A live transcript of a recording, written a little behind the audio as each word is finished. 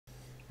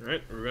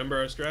Alright, remember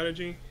our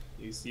strategy?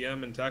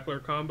 ECM and tackler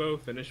combo,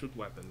 finish with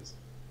weapons.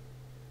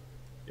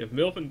 If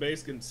MILF and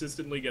base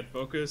consistently get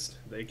focused,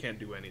 they can't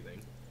do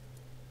anything.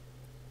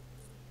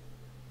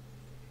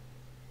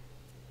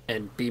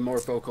 And be more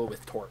vocal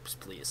with torps,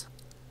 please.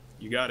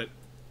 You got it.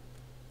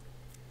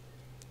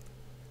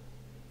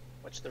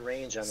 What's the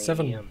range on the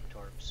 7. EM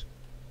torps?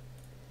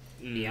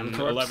 EM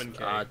torps?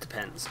 11k.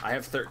 Depends. I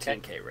have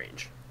 13k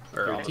range.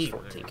 Or almost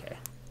 14k.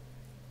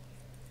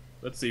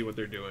 Let's see what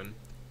they're doing.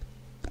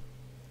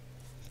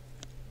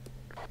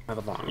 I have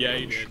a long Yeah,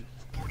 range. he did.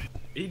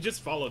 He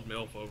just followed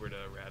MILF over to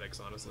Radix,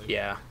 honestly.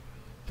 Yeah.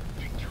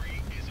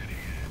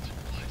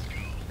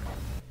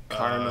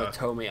 Karma,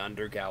 Tomy,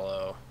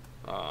 Undergallo,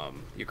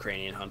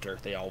 Ukrainian Hunter,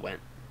 they all went.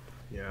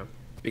 Yeah.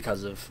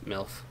 Because of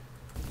MILF.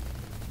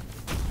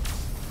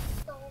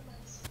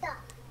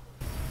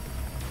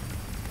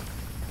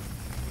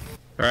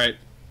 Alright,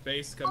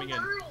 base coming in.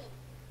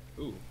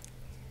 Ooh.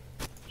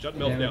 Shut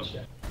MILF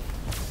down.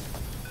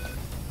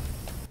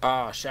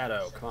 Ah,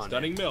 Shadow, come on.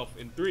 Stunning MILF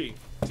in 3,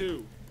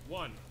 2,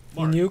 1. He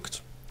Mark.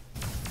 nuked.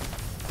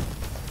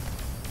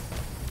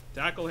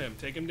 Tackle him,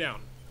 take him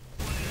down.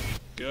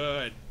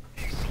 Good.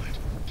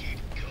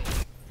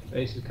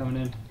 Base is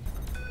coming in.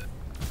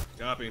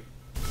 Copy.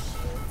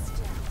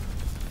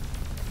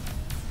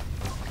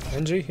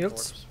 NG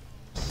heals.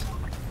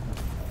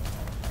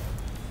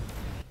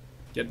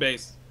 Get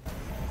base.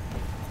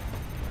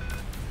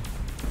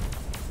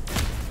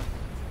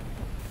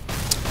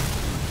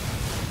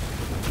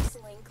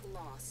 Link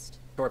lost.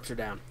 Torps are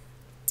down.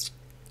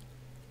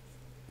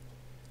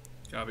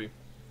 Copy.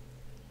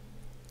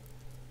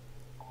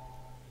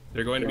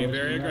 They're going to be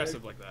very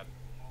aggressive like that.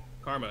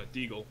 Karma,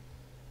 Deagle.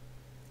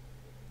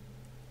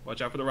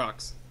 Watch out for the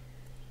rocks.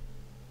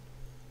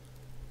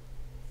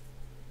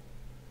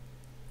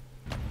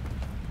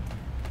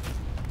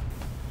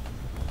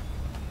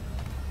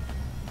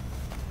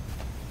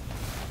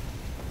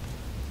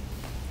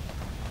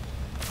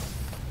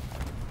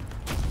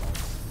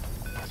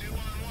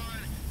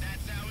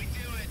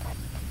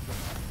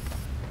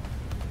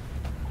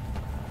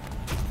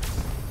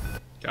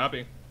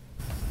 Copy.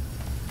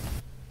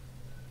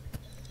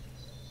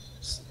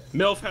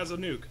 MILF has a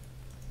nuke.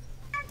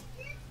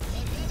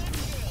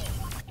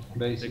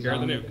 Base Take is care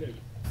of the on. nuke.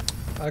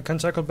 I can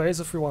tackle base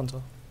if we want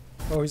to.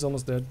 Oh, he's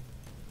almost dead.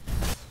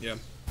 Yeah.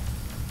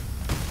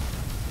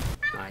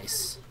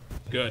 Nice.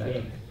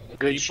 Good.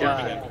 Good Keep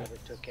shot. working it. Whoever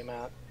took him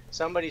out.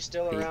 Somebody's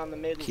still around the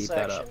middle Keep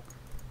section. that up.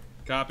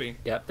 Copy.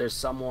 Yep, there's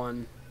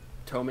someone.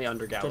 Tomy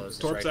Undergallows is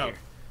Torps right out. here.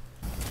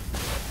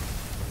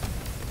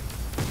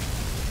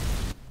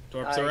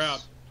 Torps are Nice.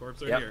 out.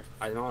 Torps are Yep, here.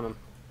 I'm on him.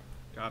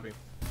 Copy.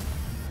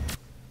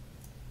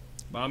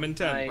 Bomb in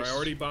 10. Nice.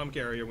 Priority bomb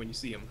carrier when you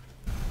see him.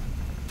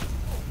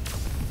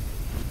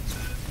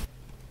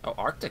 Oh,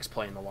 Arctic's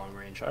playing the long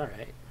range. All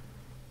right.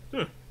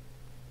 Huh.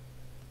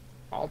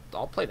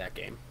 I'll play that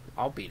game.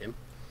 I'll beat him.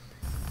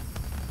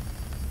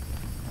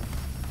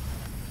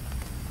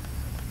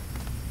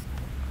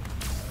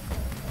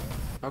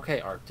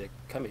 Okay, Arctic,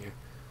 come here.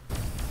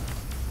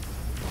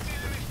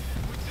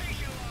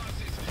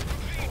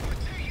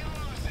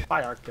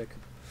 Bye, Arctic.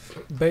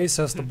 Base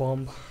has the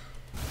bomb.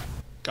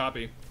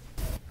 Copy.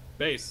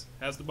 Base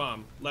has the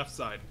bomb. Left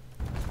side.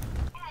 Looks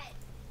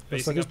Facing like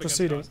he's up against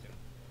proceeding.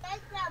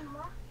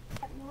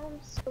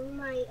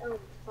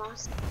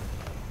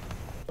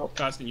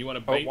 Costin, you want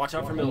to Oh, bait? watch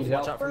out for MILF.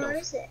 Watch out for Where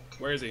MILF. is it?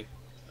 Where is he?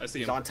 I see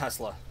He's him. on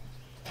Tesla.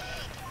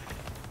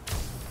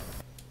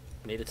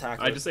 Need a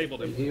tackle. I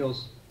disabled He him.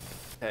 heals.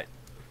 Okay.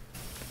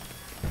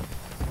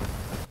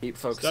 Keep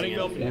focusing. Stunning in.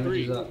 MILF in Damage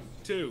 3, is up.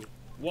 2,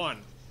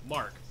 1.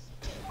 Mark.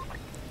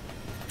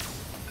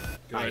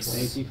 Good. Nice.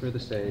 Thank you for the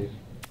save.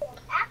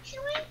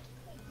 Actually,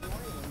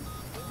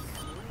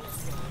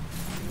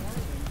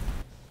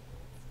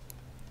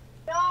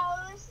 no,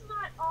 this is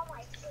not all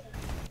my things.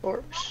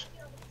 Torps.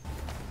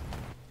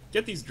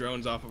 Get these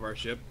drones off of our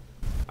ship.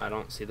 I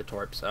don't see the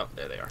torps. Oh,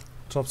 there they are.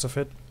 Tops of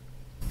hit.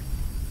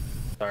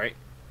 Sorry.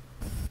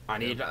 I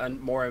need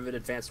more of an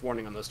advanced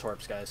warning on those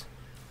torps, guys.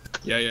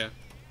 Yeah,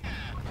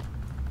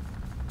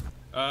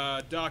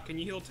 yeah. Doc, can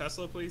you heal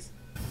Tesla, please?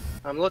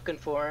 I'm looking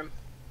for him.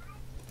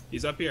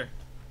 He's up here.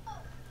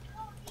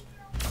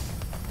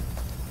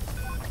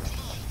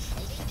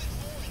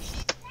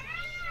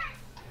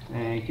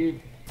 Thank you.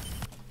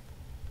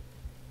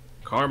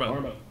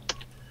 Karma.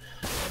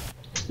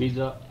 He's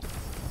up.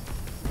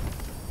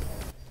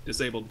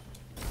 Disabled.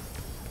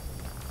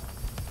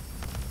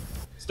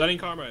 Stunning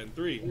Karma in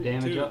 3,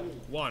 Damage 2, up.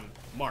 1.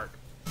 Mark.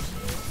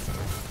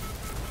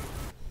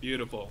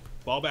 Beautiful.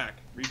 Fall back.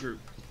 Regroup.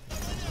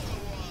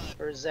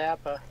 For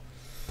Zappa.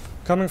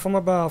 Coming from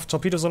above.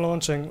 Torpedoes are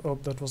launching. Oh,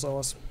 that was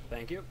ours.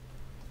 Thank you.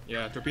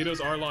 Yeah,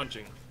 torpedoes are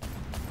launching.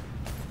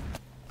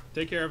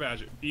 Take care of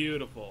Azure.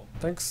 Beautiful.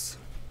 Thanks.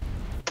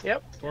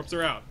 Yep. Torps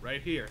are out.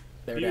 Right here.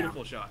 They're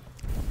Beautiful shot.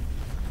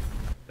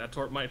 That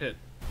torp might hit.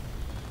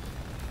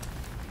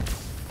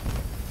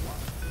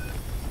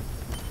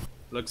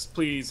 Looks,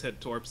 please hit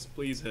torps.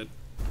 Please hit.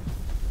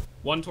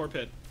 1 torp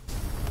hit.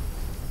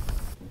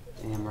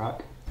 Damn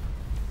rock.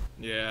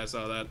 Yeah, I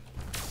saw that.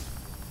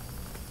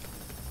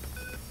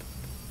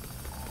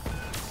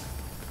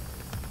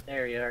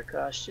 There you are,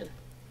 Caution.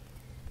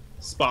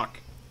 Spock.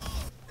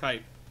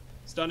 Kite.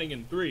 Stunning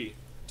in 3,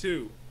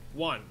 2,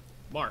 1.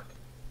 Mark.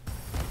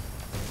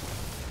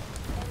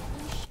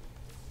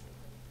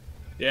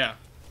 Yeah.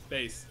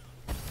 Base.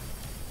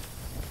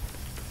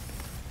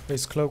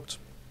 Base cloaked.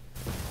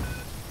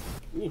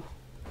 Ooh.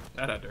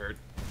 That had to hurt.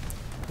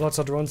 Lots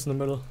of drones in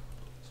the middle.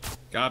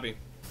 Copy.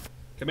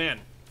 Command.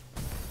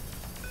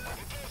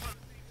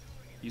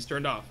 He's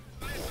turned off.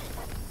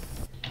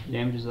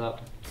 Damage is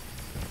up.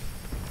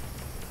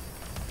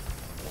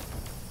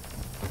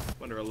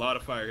 Under a lot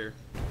of fire here.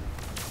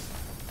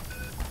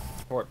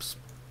 Torps.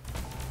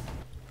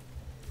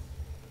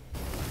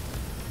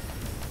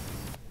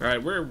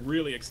 Alright, we're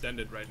really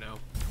extended right now.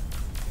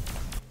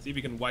 See if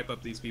we can wipe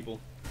up these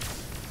people.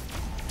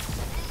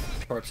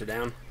 Torps are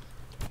down.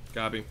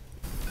 Copy.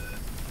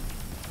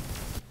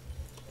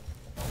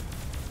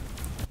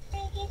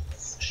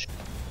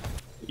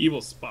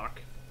 Evil Spock.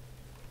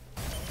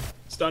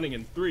 Stunning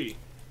in 3.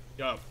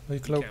 Yup. He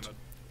cloaked. Camoed.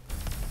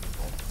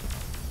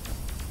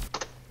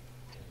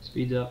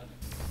 Speeds up.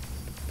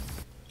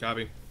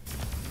 Copy.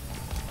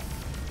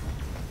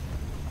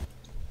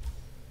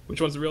 Which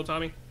one's the real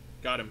Tommy?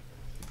 Got him.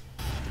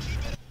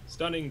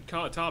 Stunning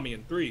Tommy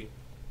in 3,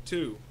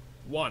 2,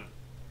 1.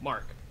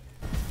 Mark.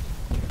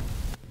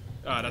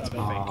 Ah, that's a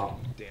Aw. fake.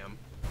 Damn.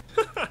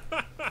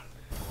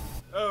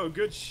 Oh,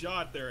 good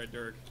shot there at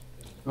Dirk.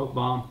 Oh,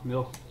 bomb.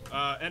 MILF.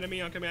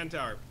 Enemy on command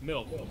tower.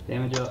 MILF.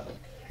 Damage up.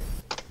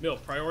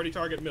 MILF. Priority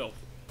target MILF.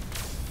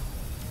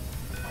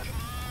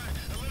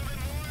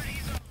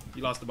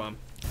 You lost the bomb.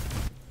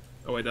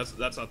 Oh wait, that's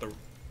not the.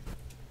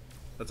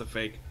 That's a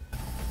fake.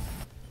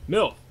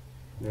 MILF.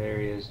 There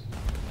he is.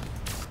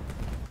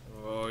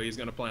 Oh, he's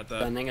gonna plant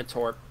that. Sending a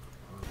torp.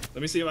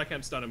 Let me see if I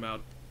can stun him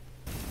out.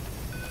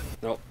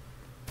 Nope.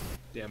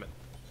 Damn it.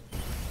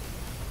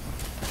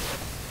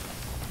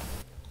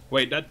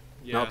 Wait, that.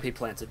 Yeah. Nope, he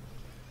planted.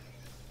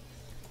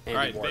 And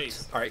Alright, he warped.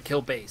 base. Alright,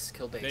 kill base.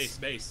 Kill base.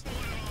 Base.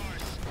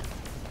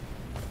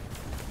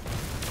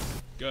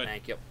 Good.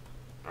 Thank you.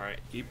 Alright.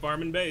 Keep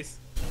farming base.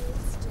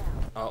 Shields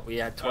down. Oh, we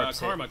had torps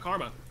hit.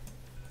 Karma.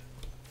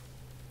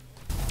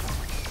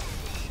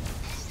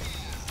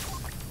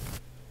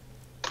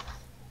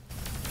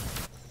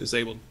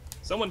 Disabled.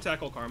 Someone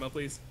tackle Karma,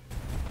 please.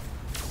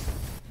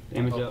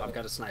 Damage Oh, up. I've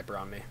got a sniper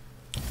on me.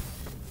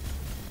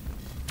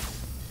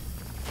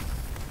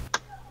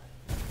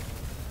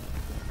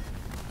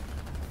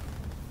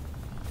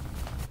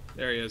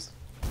 There he is.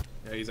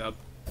 Yeah, he's out.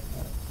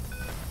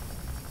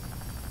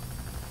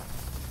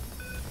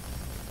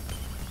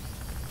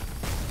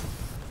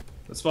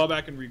 Let's fall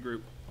back and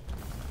regroup.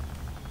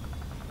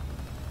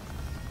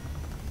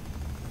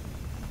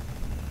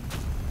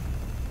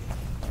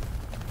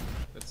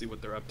 Let's see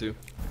what they're up to.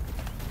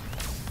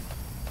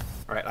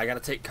 Alright, I gotta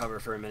take cover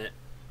for a minute.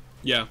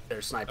 Yeah.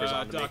 There's snipers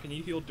on me. Doc, can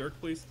you heal Dirk,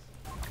 please?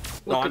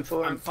 No, Looking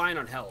for I'm him. fine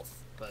on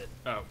health, but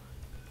Oh.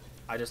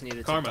 I just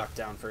needed Karma. to duck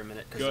down for a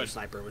minute because Good. their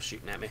sniper was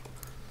shooting at me.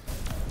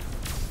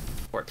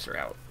 Torps are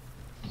out.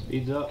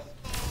 Speeds up.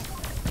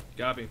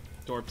 Copy.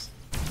 Torps.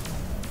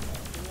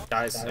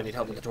 Guys, I need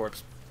help with the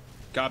torps.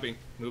 Copy.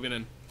 Moving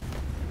in.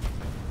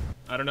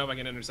 I don't know if I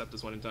can intercept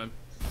this one in time.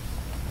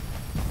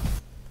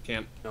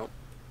 Can't. Nope.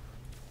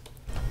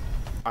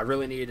 I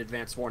really need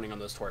advanced warning on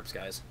those torps,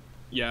 guys.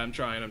 Yeah, I'm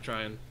trying.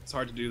 It's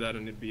hard to do that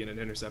and it'd be an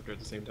interceptor at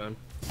the same time.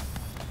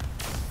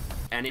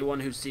 Anyone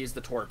who sees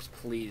the torps,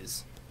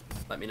 please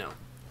let me know.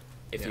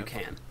 If you Yeah.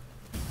 can.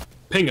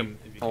 Ping him.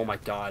 If you Oh can. my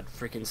god,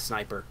 freaking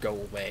sniper, go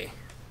away.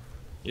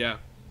 Yeah.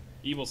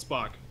 Evil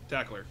Spock.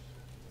 Tackler.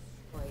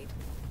 Right.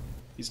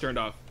 He's turned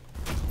off.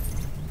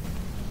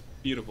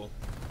 Beautiful.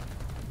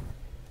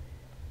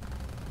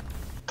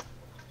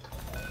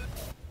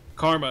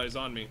 Karma is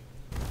on me.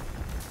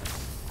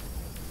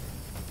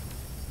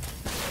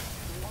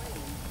 Warning.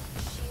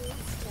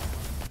 Shields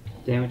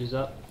down. Damage is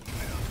up.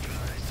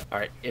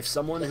 Alright, if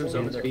someone who's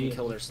over there can Speed.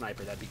 kill their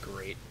sniper, that'd be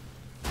great.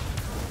 Link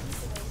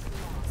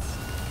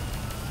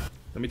lost.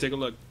 Let me take a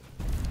look.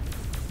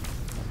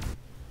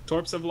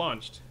 Torps have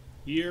launched.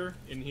 Here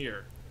and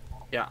here.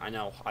 Yeah, I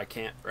know. I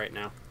can't right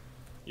now.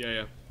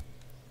 Yeah.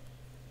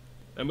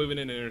 I'm moving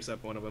in to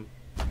intercept one of them.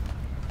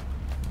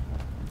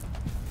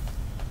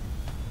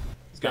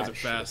 These guys That are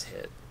should have fast.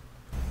 hit.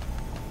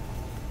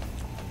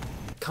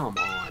 Come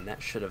on,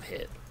 that should have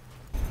hit.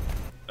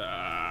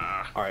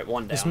 Alright,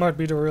 one down. This might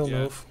be the real Yeah.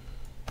 move.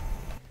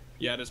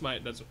 Yeah, that's yeah,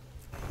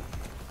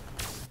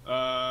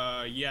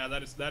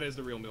 that is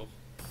the real MILF.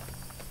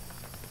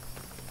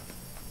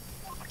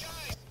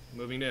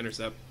 Moving to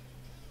intercept.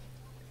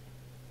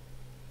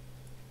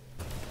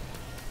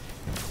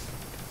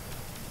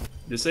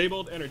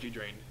 Disabled, energy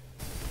drained.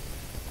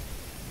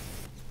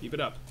 Keep it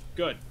up.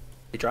 Good.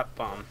 He dropped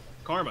bomb.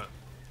 Karma.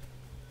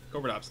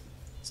 Covert ops.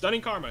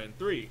 Stunning Karma in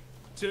 3,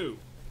 2,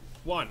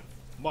 1.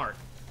 Mark.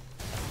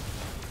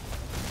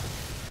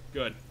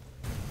 Good.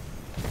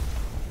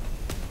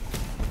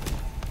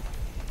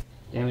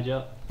 Damage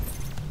up.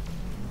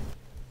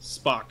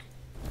 Spock.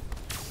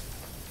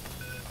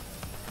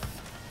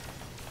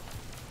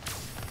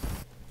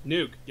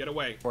 Nuke, get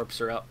away.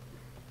 Torps are up.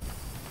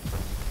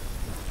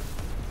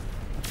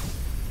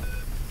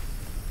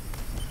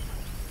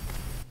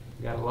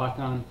 Got a lock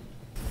on.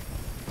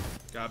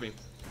 Copy.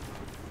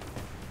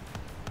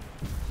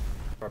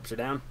 Torps are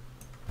down.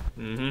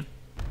 Mm-hmm.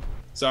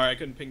 Sorry, I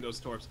couldn't ping those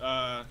torps.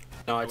 No,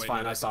 it's wait, fine.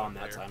 no, I that's saw not him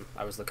that player. time.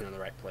 I was looking in the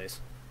right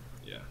place.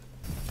 Yeah.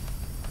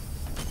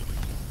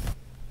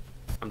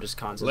 I'm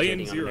just Lay in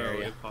concentrating on an 0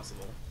 area. if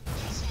possible.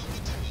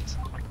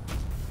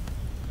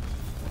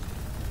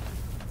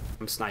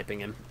 I'm sniping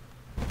him.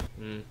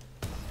 Mm.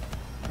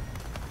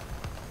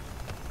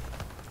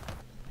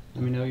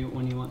 Let me know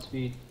when you want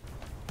speed.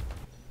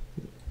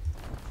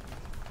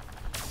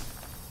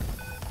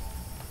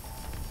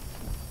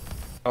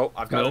 Oh,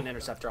 I've got No. an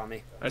interceptor on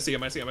me. I see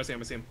him. I see him. I see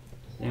him. I see him.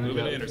 Damage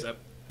Moving to up. intercept.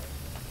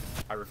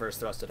 I reverse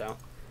thrusted out.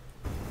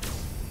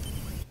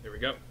 There we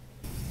go.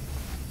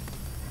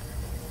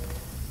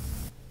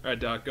 Alright,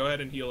 Doc, go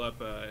ahead and heal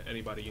up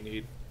anybody you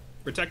need.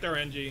 Protect our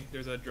NG.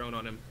 There's a drone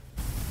on him.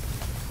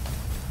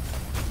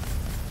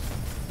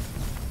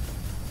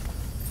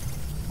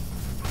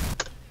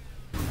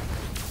 There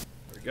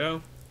we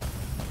go.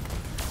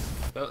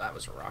 Oh, that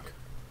was a rock.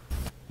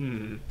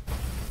 Hmm.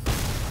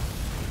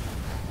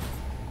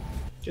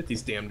 Get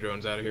these damn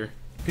drones out of here.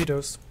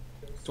 Torpedoes.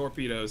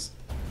 Torpedoes.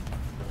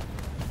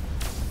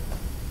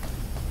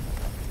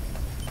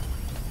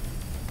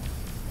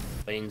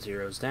 Lane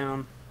 0's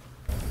down.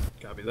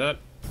 Copy that.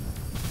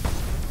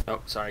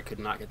 Oh, sorry, I could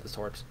not get the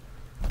torps.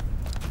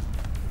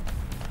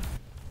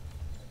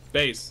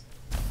 Base.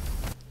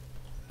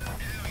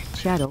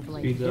 Shadow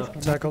Blade Speeds up.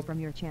 disconnected Tackle. from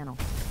your channel.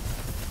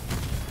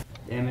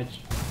 Damage.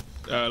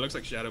 Looks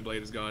like Shadow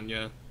Blade is gone,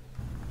 yeah.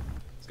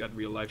 It's got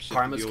real life shit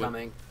Karma's to deal with.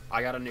 coming.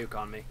 I got a nuke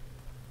on me.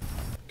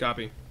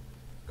 Copy.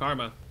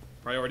 Karma.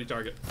 Priority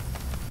target.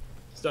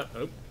 Stun.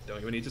 Oh, don't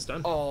even need to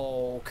stun.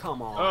 Oh,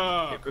 come on.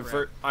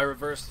 Oh, I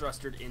reverse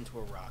thrustered into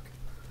a rock.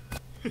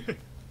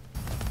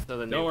 So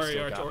the Don't nuke worry,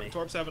 still our got me.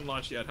 torps haven't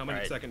launched yet. How many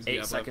Alright, seconds do you 8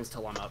 have seconds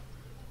till I'm up. left?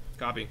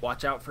 Copy.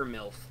 Watch out for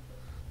MILF.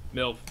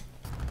 MILF.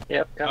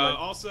 Yep, coming.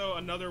 Also,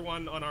 another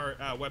one on our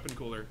weapon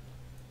cooler.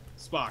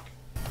 Spock.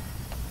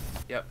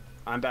 Yep,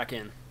 I'm back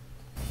in.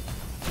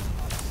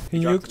 He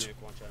Dropped the nuked.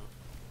 nuke, watch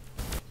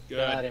out. Good.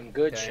 Got him.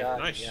 Good Okay, shot.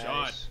 nice guys.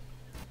 shot.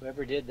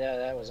 Whoever did that,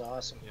 that was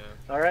awesome. Yeah.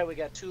 All right, we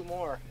got 2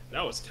 more.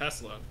 That was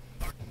Tesla.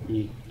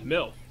 E.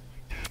 MILF.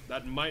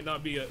 That might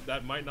not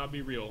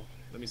be real.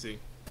 Let me see.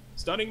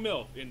 Stunning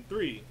MILF in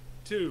 3,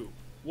 2,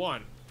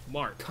 1.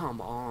 Mark.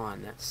 Come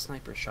on, that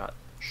sniper shot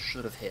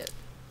should have hit.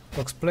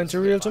 Looks plenty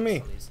real to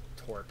me. These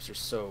torps are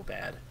so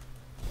bad.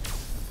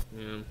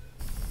 Yeah.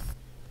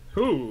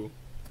 Who?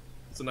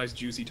 It's a nice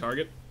juicy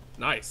target.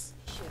 Nice.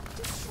 Ship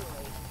destroyed.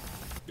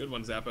 Good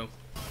one, Zappo.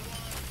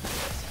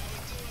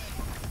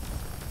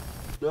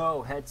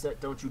 No,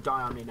 headset, don't you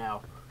die on me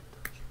now.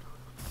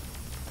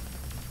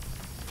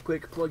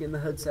 Quick, plug in the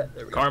headset.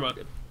 There we Karma. go.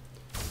 Good.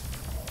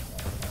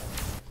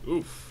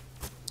 Oof.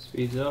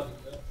 Speeds up.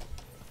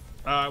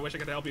 I wish I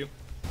could help you.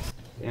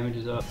 Damage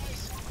is up.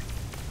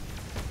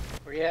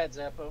 Where you at,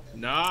 Zappo?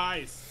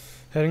 Nice.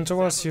 Heading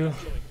towards you.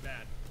 Feeling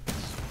bad.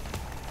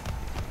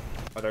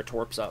 Are there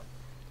torps up?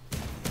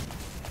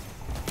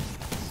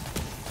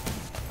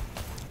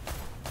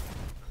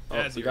 Oh,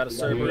 As we you- got a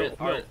server. Milf,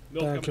 Alright. Milf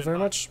Thank coming you in very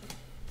hot. much.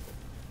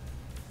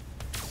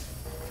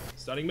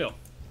 Stunning Milf.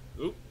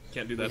 Oop,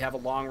 can't do We that. have a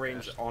long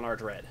range on our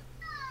dread.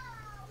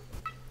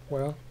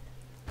 Well.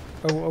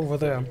 Oh, over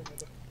there.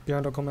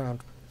 Behind our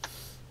command.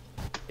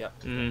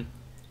 Yep. Mm-hmm.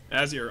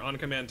 Azure, on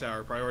command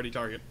tower, priority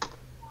target.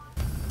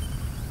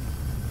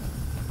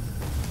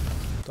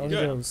 Down he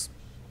Good. goes.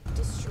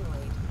 Destroyed.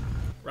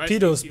 Rice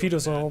Pedos, needs heal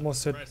Pedos are bad.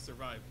 almost hit. Rice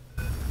survive.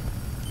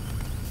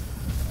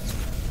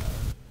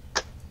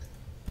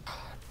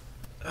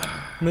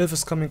 Milf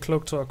is coming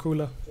cloak to our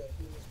cooler.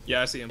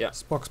 Yeah, I see him. Yeah.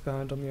 Spock's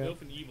behind him, yeah.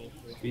 Milf and evil.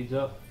 Speeds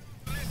up.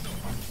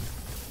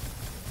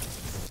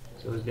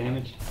 So is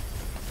damage.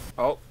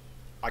 Oh,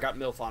 I got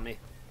MILF on me.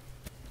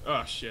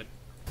 Oh shit.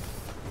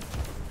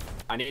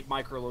 I need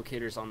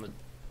microlocators on the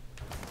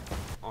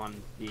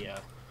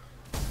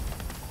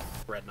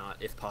Dreadnought,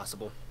 if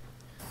possible.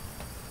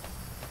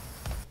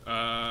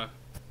 I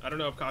don't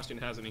know if Costian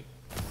has any.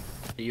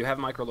 Do you have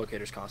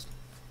microlocators, Cost?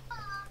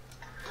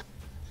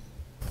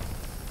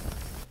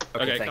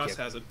 Okay, thank Cost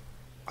you. has it.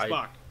 I-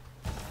 Spock.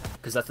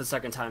 Because that's the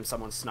second time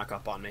someone snuck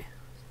up on me.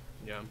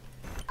 Yeah.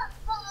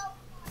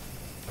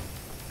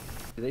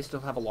 Do they still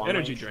have a long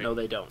Energy range? drink. No,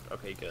 they don't.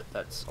 Okay, good.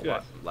 That's a Good.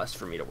 lot less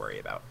for me to worry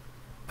about.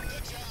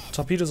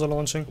 Torpedoes are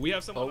launching. We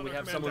have someone Oh, on we our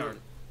have command someone.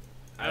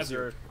 tower.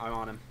 Azure, I'm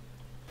on him.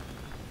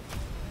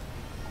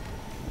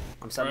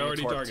 I'm sending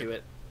Priority a torp target. to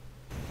it.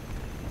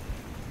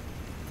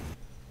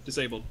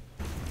 Disabled.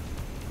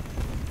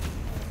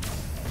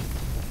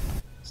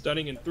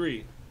 Stunning in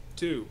 3,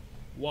 2,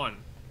 1.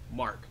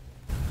 Mark.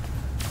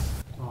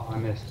 Oh, I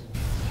missed.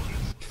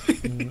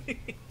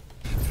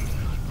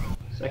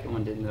 Second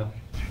one didn't though.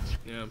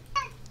 Yeah.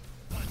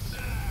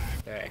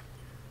 Okay.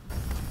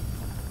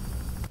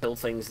 Kill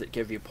things that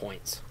give you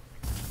points.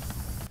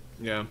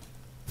 Yeah.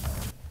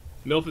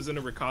 Milf is in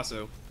a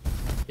Ricasso.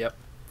 Yep.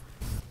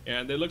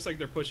 And it looks like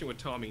they're pushing with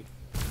Tommy.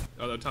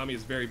 Although Tommy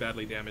is very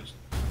badly damaged.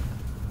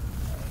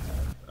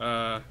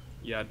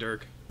 Yeah,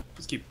 Dirk.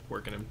 Just keep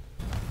working him.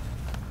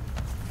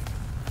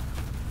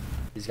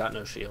 He's got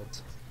no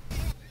shields.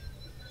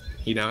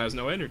 He now has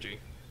no energy.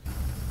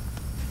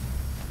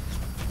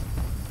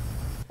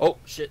 Oh,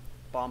 shit.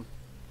 Bomb.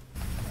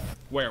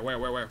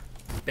 Where?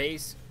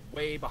 Base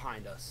way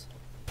behind us.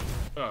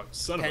 Oh,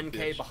 son of a 10k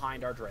bitch.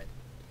 behind our dread.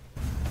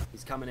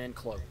 He's coming in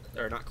cloaked.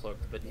 Or not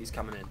cloaked, but he's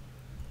coming in.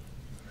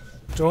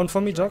 Drone for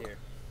me, He's right Doc. here.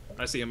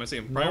 I see him.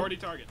 No. Priority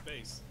target,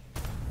 base.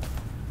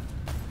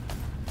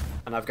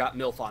 And I've got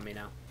MILF on me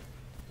now.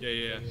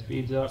 Yeah.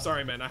 Speeds I'm up.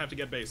 sorry, man. I have to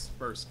get base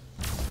first.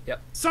 Yep.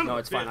 Son No, of a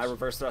it's fine. I bitch.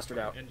 reverse thrustered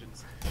out.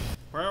 Engines.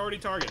 Priority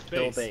target,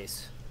 Kill base.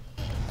 base.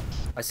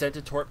 I sent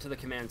a torp to the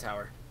command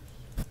tower.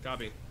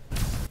 Copy.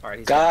 Alright,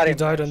 he's Got He him.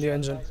 died on the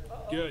engine.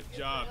 Good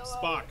job.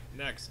 Spock,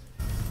 next.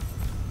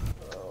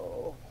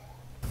 Oh.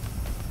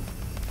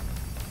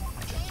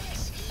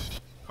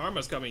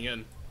 Karma's coming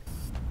in.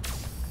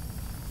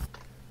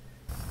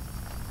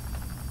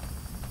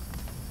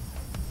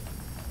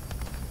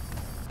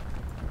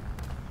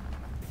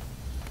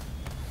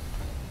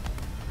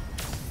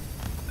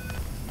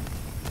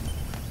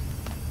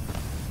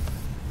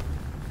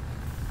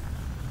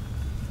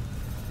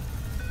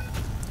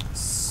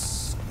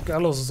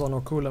 Gallows is on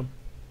our cooler.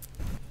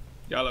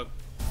 Yellow.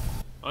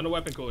 On the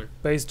weapon cooler.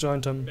 Base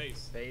joined him.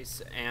 Base.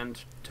 Base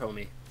and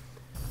Tommy.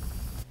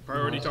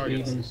 Priority Speed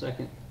targets. in a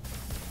second.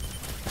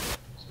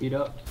 Speed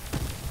up.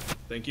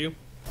 Thank you.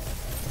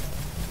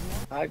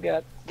 I've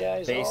got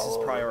guys Base all is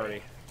over.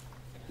 priority.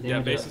 Yeah,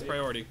 Damage base up. is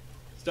priority.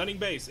 Stunning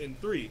base in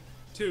 3,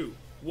 2,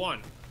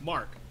 1.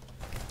 Mark.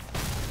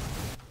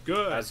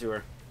 Good.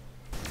 Azure.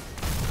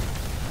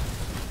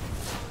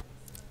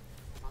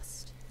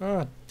 Lost.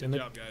 Ah, damn Good it.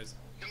 job, guys.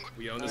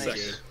 We own the Nice.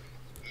 sector.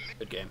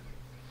 Good game.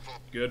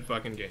 Good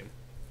fucking game.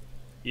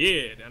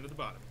 Yeah, down to the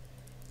bottom.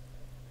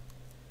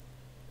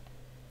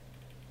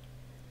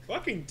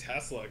 Fucking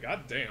Tesla,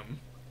 goddamn.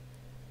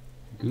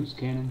 Goose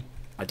cannon.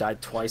 I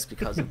died twice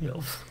because of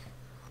MILF.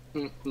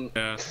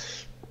 Yeah.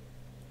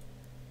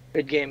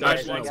 Good game, Died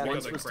guys. I once got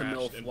because Once I was to crashed.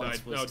 MILF, And once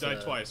died, was no, died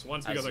to twice.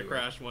 Once because I Azure.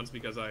 crashed, once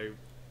because I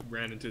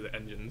ran into the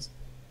engines.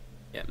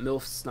 Yeah,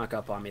 MILF snuck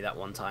up on me that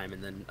one time,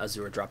 and then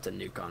Azure dropped a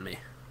nuke on me.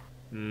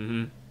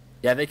 Mm-hmm.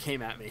 Yeah, they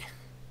came at me,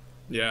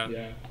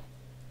 Yeah.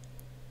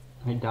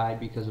 I died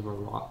because of a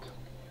rock.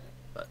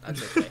 but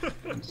that's okay.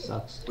 It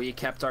sucks. We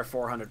kept our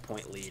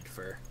 400-point lead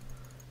for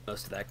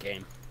most of that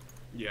game.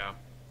 Yeah.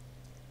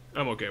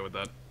 I'm okay with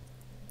that.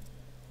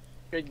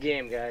 Good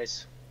game,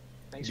 guys.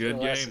 Thanks Good for the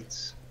game.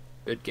 lessons.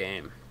 Good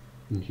game.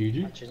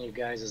 GG. Watching you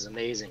guys is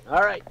amazing.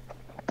 All right,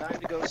 time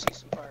to go see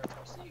some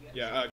fireworks. See you guys. Yeah,